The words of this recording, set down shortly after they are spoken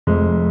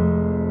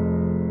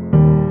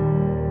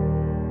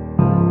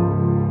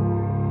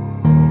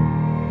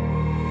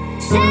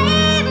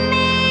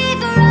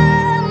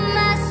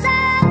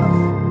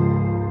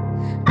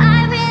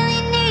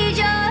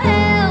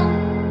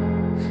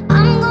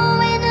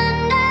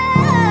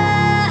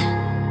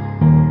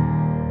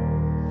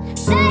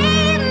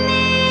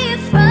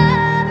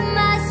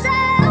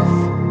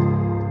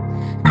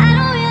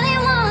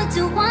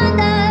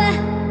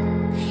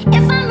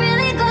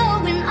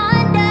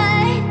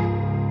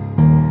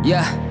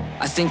Yeah,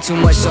 I think too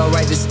much, so I'll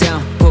write this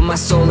down. Put my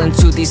soul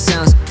into these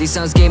sounds. These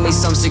sounds gave me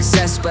some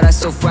success, but I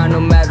still frown no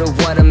matter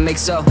what I make.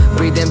 So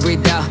breathe in,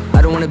 breathe out,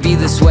 I don't wanna be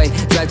this way.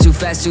 Drive too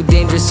fast, too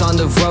dangerous on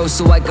the road,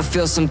 so I could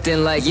feel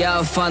something like, yeah,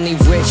 I'm finally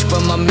rich, but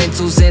my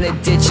mental's in a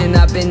ditch. And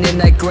I've been in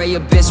that gray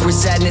abyss where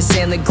sadness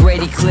and the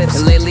great eclipse.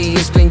 And lately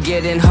it's been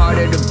getting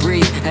harder to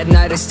breathe. At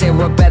night I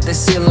stare up at the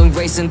ceiling,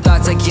 racing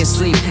thoughts, I can't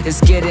sleep. It's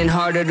getting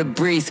harder to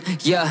breathe,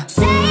 yeah.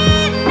 Save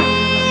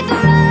me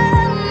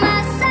from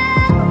myself.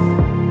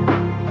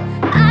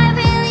 I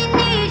really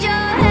need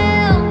your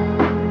help.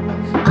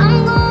 I'm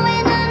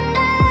going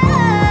under.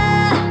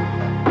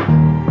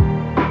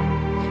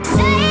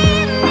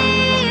 Save me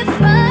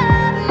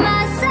from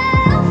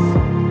myself.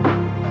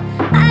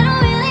 I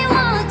don't really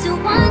want to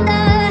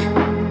wonder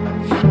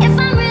if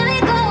I'm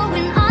really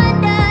going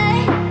under.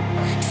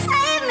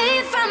 Save me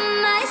from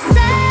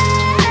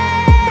myself.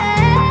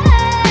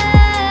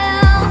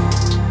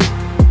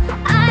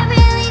 I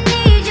really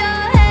need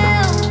your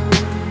help.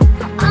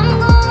 I'm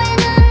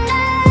going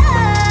under.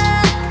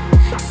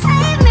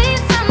 Save me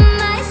from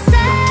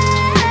myself.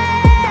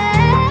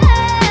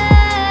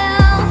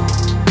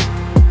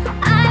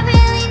 I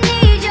really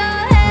need your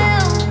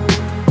help.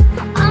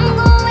 I'm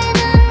going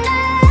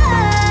under.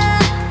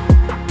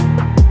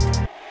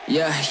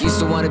 Yeah, used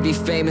to wanna be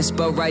famous,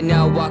 but right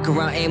now I walk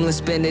around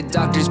aimless. Been to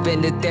doctors,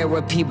 been to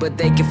therapy, but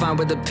they can find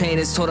where the pain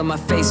is. Told 'em my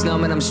face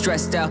numb and I'm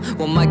stressed out.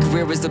 Well, my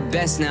career is the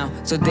best now,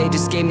 so they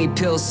just gave me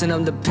pills to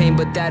numb the pain,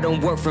 but that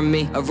don't work for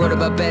me. I wrote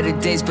about better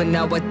days, but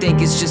now I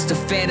think it's just a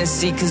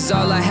fantasy. Cause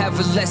all I have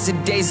are lesser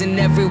days and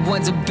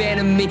everyone's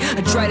abandoned me.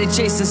 I try to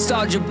chase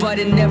nostalgia, but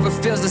it never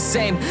feels the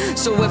same.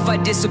 So if I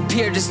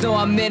disappear, just know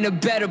I'm in a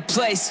better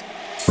place.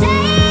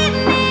 Save